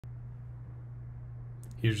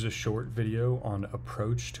Here's a short video on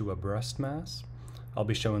approach to a breast mass. I'll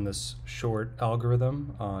be showing this short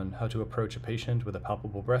algorithm on how to approach a patient with a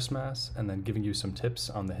palpable breast mass and then giving you some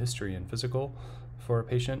tips on the history and physical for a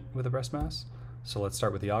patient with a breast mass. So let's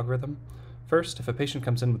start with the algorithm. First, if a patient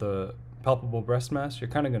comes in with a palpable breast mass, you're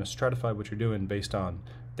kind of going to stratify what you're doing based on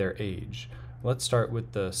their age. Let's start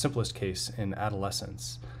with the simplest case in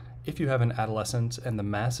adolescence. If you have an adolescent and the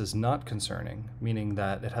mass is not concerning, meaning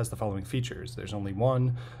that it has the following features. There's only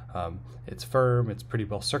one, it's firm, it's pretty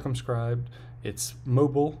well circumscribed, it's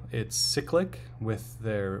mobile, it's cyclic with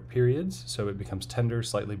their periods, so it becomes tender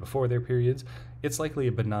slightly before their periods. It's likely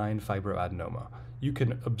a benign fibroadenoma. You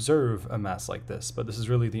can observe a mass like this, but this is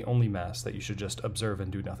really the only mass that you should just observe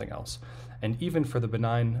and do nothing else. And even for the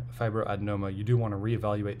benign fibroadenoma, you do want to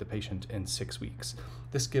reevaluate the patient in 6 weeks.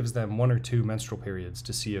 This gives them 1 or 2 menstrual periods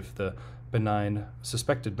to see if the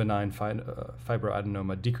suspected benign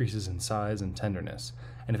fibroadenoma decreases in size and tenderness.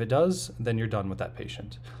 And if it does, then you're done with that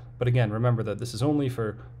patient. But again, remember that this is only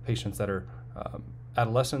for patients that are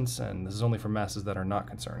adolescents, and this is only for masses that are not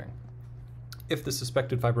concerning. If the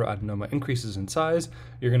suspected fibroadenoma increases in size,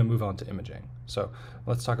 you're going to move on to imaging. So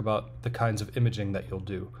let's talk about the kinds of imaging that you'll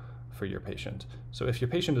do for your patient. So if your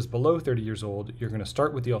patient is below 30 years old, you're going to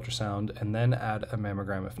start with the ultrasound and then add a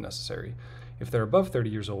mammogram if necessary. If they're above 30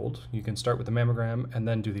 years old, you can start with the mammogram and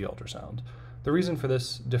then do the ultrasound. The reason for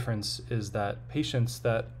this difference is that patients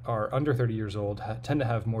that are under 30 years old tend to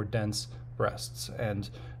have more dense breasts, and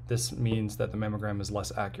this means that the mammogram is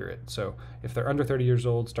less accurate. So if they're under 30 years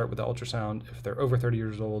old, start with the ultrasound. If they're over 30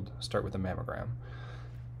 years old, start with the mammogram.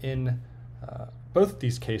 In both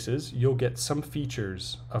these cases, you'll get some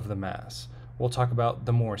features of the mass. We'll talk about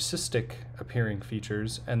the more cystic appearing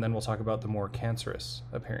features, and then we'll talk about the more cancerous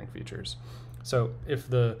appearing features. So if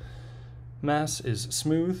the mass is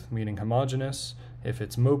smooth, meaning homogeneous, if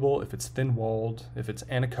it's mobile, if it's thin-walled, if it's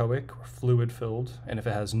anechoic or fluid-filled, and if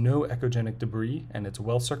it has no echogenic debris and it's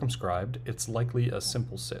well circumscribed, it's likely a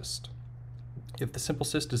simple cyst. If the simple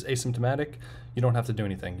cyst is asymptomatic, you don't have to do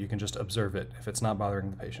anything. You can just observe it if it's not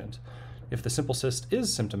bothering the patient. If the simple cyst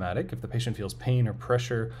is symptomatic, if the patient feels pain or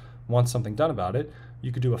pressure, wants something done about it,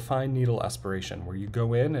 you could do a fine needle aspiration where you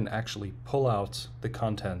go in and actually pull out the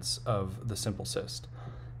contents of the simple cyst.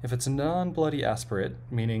 If it's a non-bloody aspirate,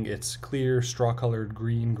 meaning it's clear, straw-colored,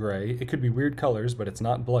 green-gray, it could be weird colors, but it's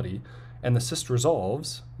not bloody, and the cyst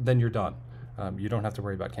resolves, then you're done. You don't have to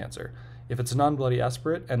worry about cancer. If it's a non-bloody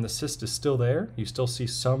aspirate and the cyst is still there, you still see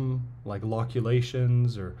some like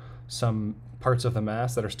loculations or some parts of the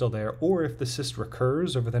mass that are still there, or if the cyst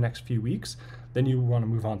recurs over the next few weeks, then you want to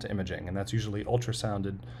move on to imaging, and that's usually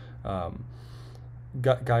ultrasounded,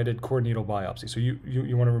 guided core needle biopsy. So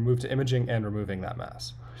you want to remove to imaging and removing that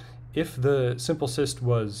mass. If the simple cyst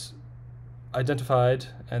was identified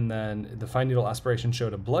and then the fine needle aspiration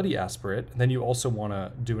showed a bloody aspirate, then you also want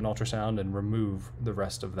to do an ultrasound and remove the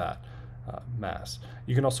rest of that mass.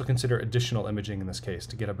 You can also consider additional imaging in this case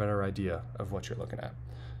to get a better idea of what you're looking at.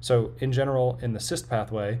 So in general, in the cyst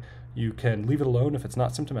pathway, you can leave it alone if it's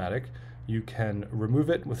not symptomatic. You can remove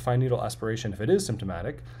it with fine needle aspiration if it is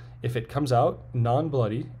symptomatic. If it comes out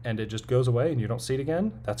non-bloody and it just goes away and you don't see it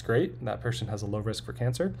again, that's great. That person has a low risk for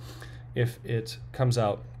cancer. If it comes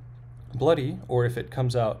out bloody, or if it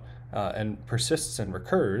comes out and persists and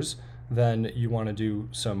recurs, then you want to do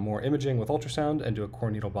some more imaging with ultrasound and do a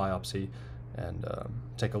core needle biopsy and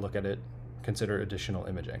take a look at it, consider additional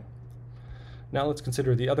imaging. Now let's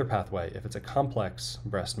consider the other pathway. If it's a complex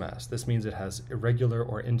breast mass, this means it has irregular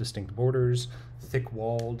or indistinct borders,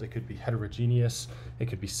 thick-walled, it could be heterogeneous, it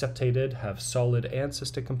could be septated, have solid and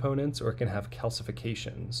cystic components, or it can have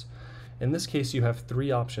calcifications. In this case, you have 3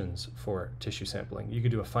 options for tissue sampling. You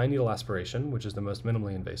could do a fine needle aspiration, which is the most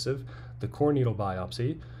minimally invasive, the core needle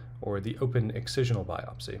biopsy, or the open excisional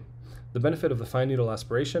biopsy. The benefit of the fine needle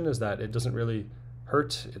aspiration is that it doesn't really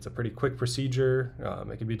hurt. It's a pretty quick procedure.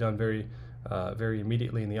 It can be done very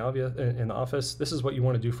immediately in the office. This is what you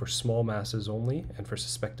want to do for small masses only and for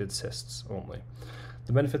suspected cysts only.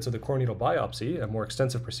 The benefits of the core needle biopsy, a more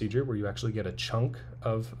extensive procedure where you actually get a chunk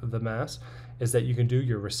of the mass, is that you can do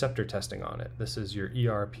your receptor testing on it. This is your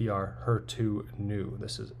ER, PR, HER2, NU.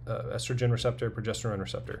 This is estrogen receptor, progesterone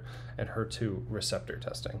receptor, and HER2 receptor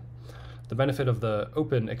testing. The benefit of the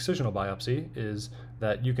open excisional biopsy is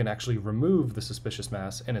that you can actually remove the suspicious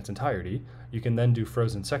mass in its entirety. You can then do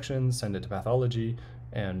frozen sections, send it to pathology,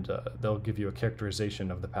 and they'll give you a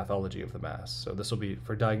characterization of the pathology of the mass. So this will be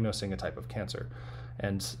for diagnosing a type of cancer.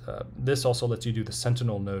 And this also lets you do the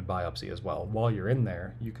sentinel node biopsy as well. While you're in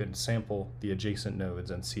there, you can sample the adjacent nodes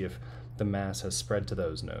and see if the mass has spread to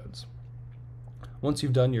those nodes. Once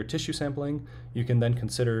you've done your tissue sampling, you can then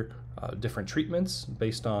consider different treatments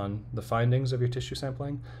based on the findings of your tissue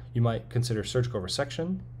sampling. You might consider surgical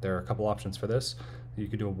resection. There are a couple options for this. You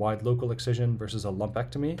could do a wide local excision versus a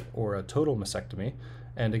lumpectomy or a total mastectomy.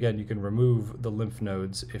 And again, you can remove the lymph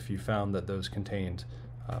nodes if you found that those contained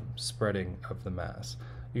spreading of the mass.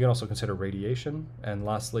 You can also consider radiation, and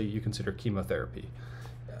lastly, you consider chemotherapy.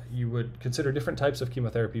 You would consider different types of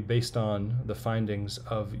chemotherapy based on the findings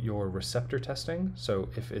of your receptor testing. So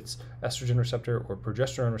if it's estrogen receptor or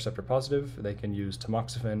progesterone receptor positive, they can use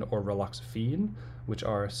tamoxifen or raloxifene, which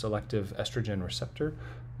are selective estrogen receptor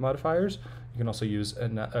modifiers. You can also use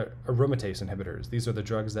aromatase inhibitors. These are the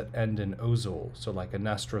drugs that end in ozol, so like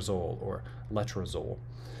anastrozole or letrozole.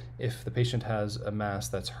 If the patient has a mass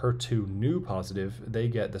that's HER2 new positive, they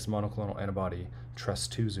get this monoclonal antibody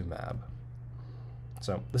trastuzumab.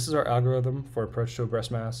 So this is our algorithm for approach to a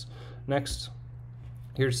breast mass. Next,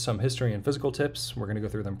 here's some history and physical tips. We're going to go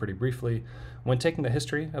through them pretty briefly. When taking the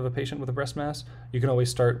history of a patient with a breast mass, you can always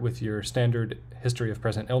start with your standard history of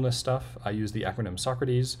present illness stuff. I use the acronym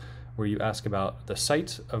Socrates, where you ask about the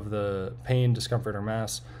site of the pain, discomfort, or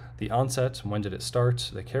mass, the onset, when did it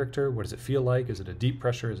start, the character, what does it feel like, is it a deep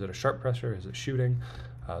pressure, is it a sharp pressure, is it shooting,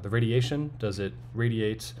 the radiation, does it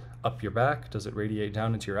radiate up your back, does it radiate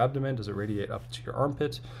down into your abdomen, does it radiate up to your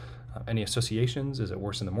armpit, any associations, is it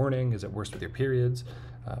worse in the morning, is it worse with your periods,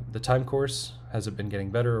 the time course, has it been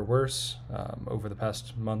getting better or worse over the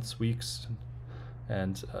past months, weeks,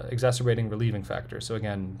 and exacerbating relieving factors. So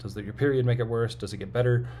again, does your period make it worse, does it get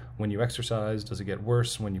better when you exercise, does it get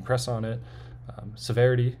worse when you press on it,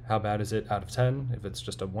 severity, how bad is it out of 10, if it's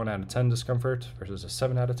just a 1 out of 10 discomfort versus a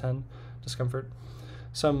 7 out of 10 discomfort.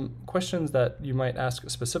 Some questions that you might ask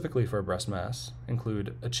specifically for a breast mass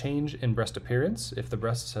include a change in breast appearance, if the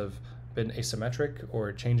breasts have been asymmetric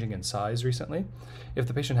or changing in size recently, if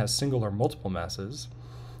the patient has single or multiple masses,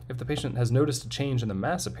 if the patient has noticed a change in the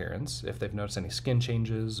mass appearance, if they've noticed any skin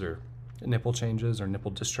changes or nipple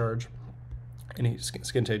discharge, any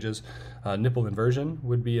skin changes. Nipple inversion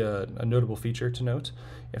would be a notable feature to note.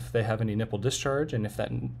 If they have any nipple discharge, and if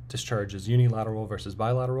that discharge is unilateral versus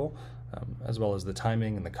bilateral, as well as the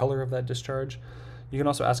timing and the color of that discharge. You can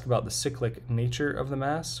also ask about the cyclic nature of the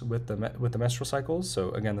mass with the menstrual cycles.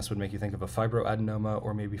 So again, this would make you think of a fibroadenoma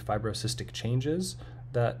or maybe fibrocystic changes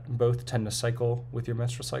that both tend to cycle with your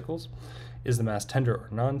menstrual cycles. Is the mass tender or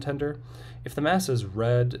non-tender? If the mass is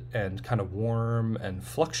red and kind of warm and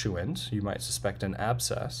fluctuant, you might suspect an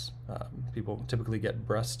abscess. People typically get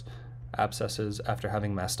breast abscesses after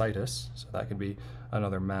having mastitis, so that could be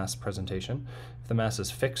another mass presentation. If the mass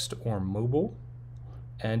is fixed or mobile,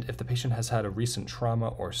 and if the patient has had a recent trauma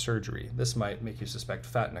or surgery, this might make you suspect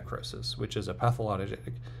fat necrosis, which is a pathologic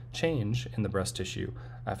change in the breast tissue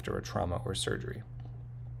after a trauma or surgery.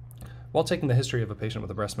 While taking the history of a patient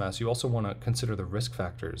with a breast mass, you also want to consider the risk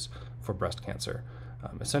factors for breast cancer.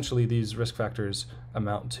 Essentially, these risk factors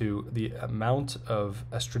amount to the amount of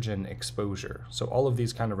estrogen exposure. So all of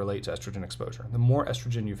these kind of relate to estrogen exposure. The more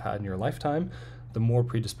estrogen you've had in your lifetime, the more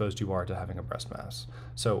predisposed you are to having a breast mass.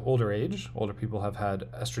 So older people have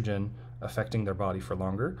had estrogen affecting their body for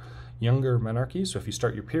longer. Younger menarche, so if you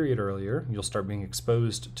start your period earlier, you'll start being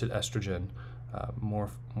exposed to estrogen more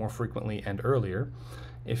frequently and earlier.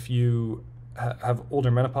 If you have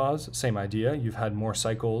older menopause, same idea. You've had more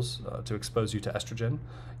cycles to expose you to estrogen.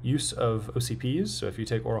 Use of OCPs, so if you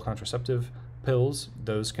take oral contraceptive pills,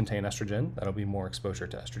 those contain estrogen. That'll be more exposure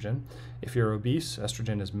to estrogen. If you're obese,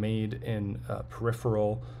 estrogen is made in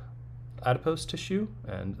peripheral adipose tissue,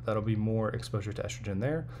 and that'll be more exposure to estrogen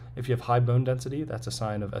there. If you have high bone density, that's a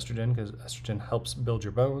sign of estrogen because estrogen helps build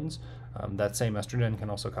your bones. That same estrogen can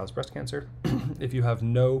also cause breast cancer. If you have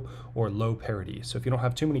no or low parity, so if you don't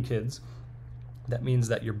have too many kids, that means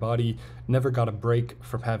that your body never got a break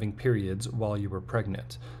from having periods while you were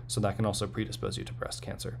pregnant. So that can also predispose you to breast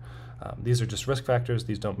cancer. These are just risk factors.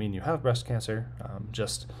 These don't mean you have breast cancer,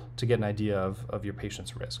 just to get an idea of your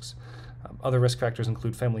patient's risks. Other risk factors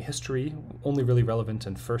include family history, only really relevant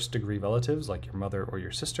in first-degree relatives like your mother or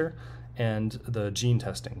your sister, and the gene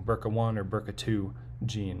testing, BRCA1 or BRCA2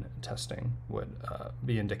 gene testing would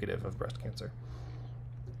be indicative of breast cancer.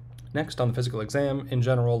 Next, on the physical exam, in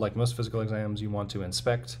general, like most physical exams, you want to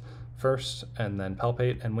inspect first and then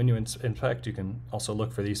palpate. And when you inspect, you can also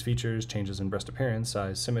look for these features: changes in breast appearance,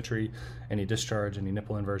 size, symmetry, any discharge, any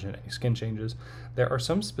nipple inversion, any skin changes. There are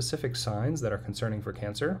some specific signs that are concerning for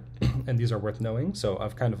cancer, and these are worth knowing. So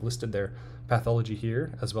I've kind of listed their pathology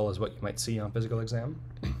here, as well as what you might see on physical exam.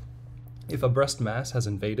 If a breast mass has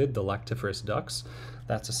invaded the lactiferous ducts,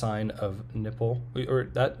 that's a sign of nipple, or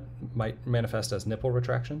that might manifest as nipple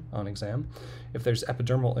retraction on exam. If there's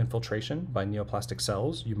epidermal infiltration by neoplastic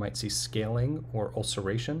cells, you might see scaling or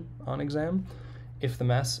ulceration on exam. If the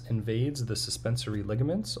mass invades the suspensory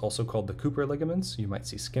ligaments, also called the Cooper ligaments, you might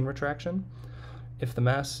see skin retraction. If the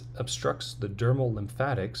mass obstructs the dermal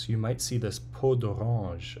lymphatics, you might see this peau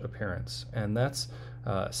d'orange appearance, and that's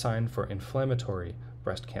a sign for inflammatory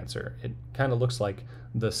breast cancer. It kind of looks like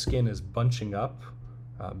the skin is bunching up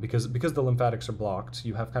because the lymphatics are blocked.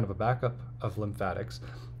 You have kind of a backup of lymphatics,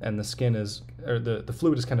 and the skin is, or the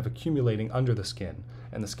fluid is kind of accumulating under the skin,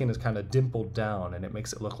 and the skin is kind of dimpled down, and it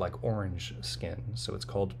makes it look like orange skin. So it's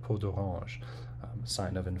called peau d'orange,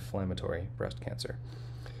 sign of inflammatory breast cancer.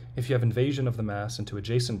 If you have invasion of the mass into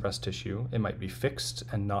adjacent breast tissue, it might be fixed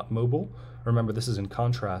and not mobile. Remember, this is in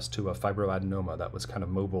contrast to a fibroadenoma that was kind of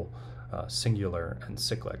mobile, singular, and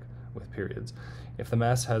cyclic with periods. If the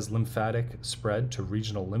mass has lymphatic spread to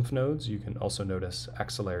regional lymph nodes, you can also notice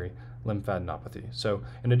axillary lymphadenopathy. So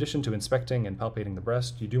in addition to inspecting and palpating the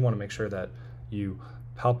breast, you do want to make sure that you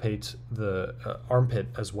palpate the armpit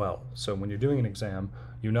as well. So when you're doing an exam,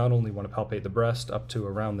 you not only want to palpate the breast up to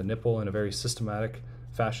around the nipple in a very systematic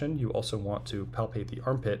fashion, you also want to palpate the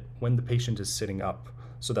armpit when the patient is sitting up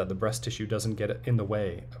so that the breast tissue doesn't get in the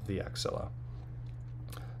way of the axilla.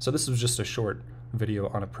 So this was just a short video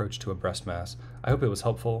on approach to a breast mass. I hope it was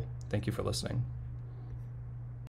helpful. Thank you for listening.